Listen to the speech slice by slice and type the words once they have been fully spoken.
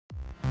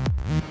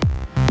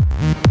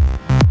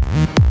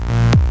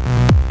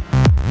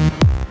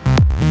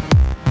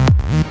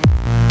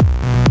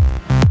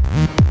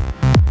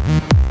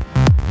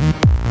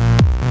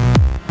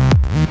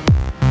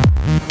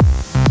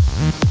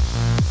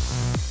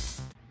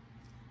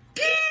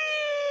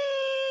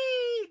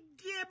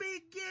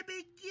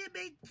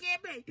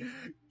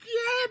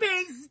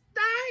Gibby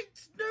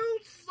Stites' new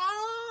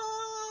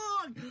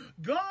song,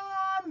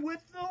 Gone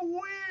with the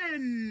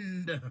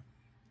Wind,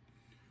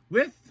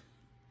 with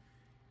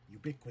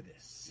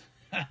Ubiquitous.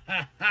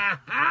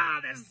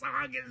 This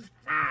song is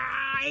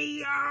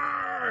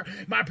fire!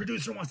 My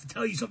producer wants to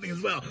tell you something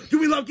as well. Do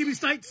we love Gibby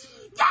Stites?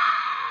 Yeah!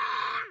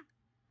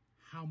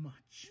 How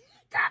much?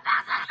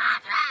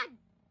 2,100!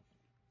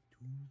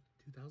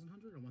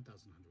 2,100 or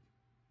 1,100?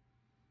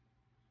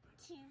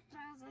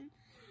 2,000.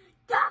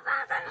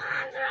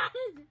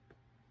 2,100!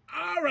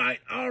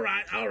 All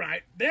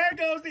right. There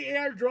goes the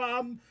air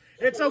drum.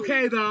 It's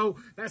okay, though.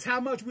 That's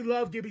how much we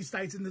love Gibby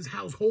Stites in this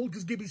household,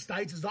 because Gibby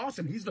Stites is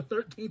awesome. He's the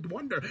 13th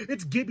wonder.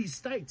 It's Gibby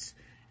Stites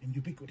and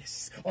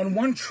Ubiquitous on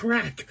one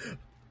track.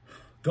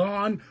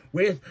 Gone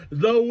with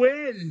the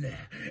wind.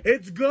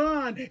 It's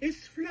gone.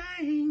 It's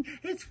flying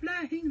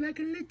like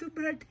a little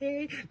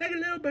birdie, like a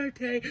little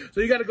birdie.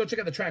 So you got to go check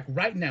out the track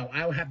right now.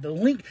 I will have the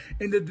link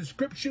in the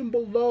description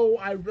below.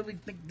 I really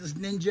think this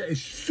ninja is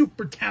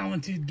super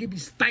talented. Gibby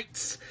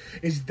Stites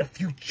is the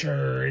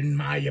future, in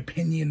my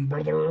opinion,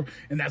 brother.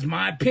 And that's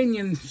my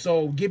opinion.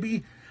 So,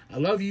 Gibby, I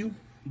love you.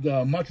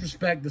 Much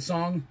respect. The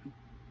song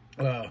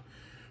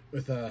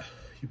with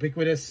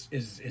Ubiquitous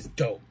is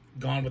dope.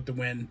 Gone with the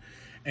Wind.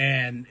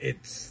 And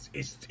it's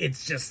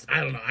just,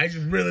 I don't know. I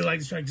just really like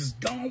this track. Just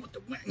Gone with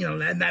the Wind, you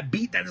know, and that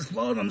beat that just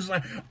flows. I'm just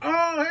like,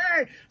 oh,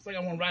 hey. It's like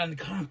I want to ride in the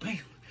car and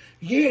play.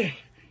 Yeah.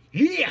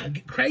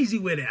 Get crazy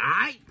with it, all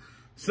right?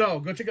 So,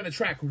 go check out the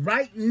track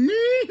right now.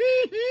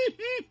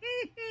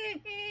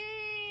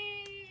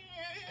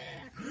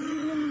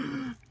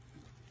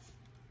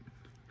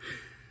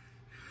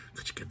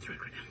 Go check out the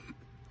track right now.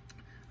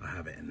 I'll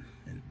have it in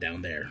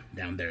down there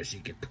so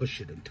you can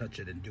push it and touch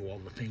it and do all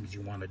the things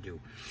you want to do.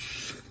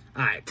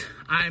 All right,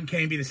 I'm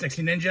KB the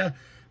Sexy Ninja.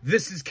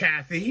 This is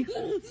Kathy.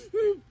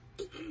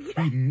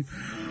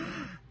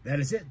 That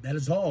is it. That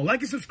is all.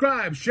 Like and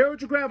subscribe. Share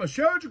with your grandma.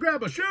 Share with your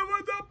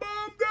with the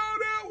bomb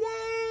down at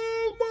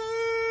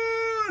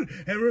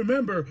Walmart. And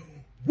remember,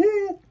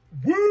 whoop,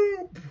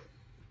 whoop.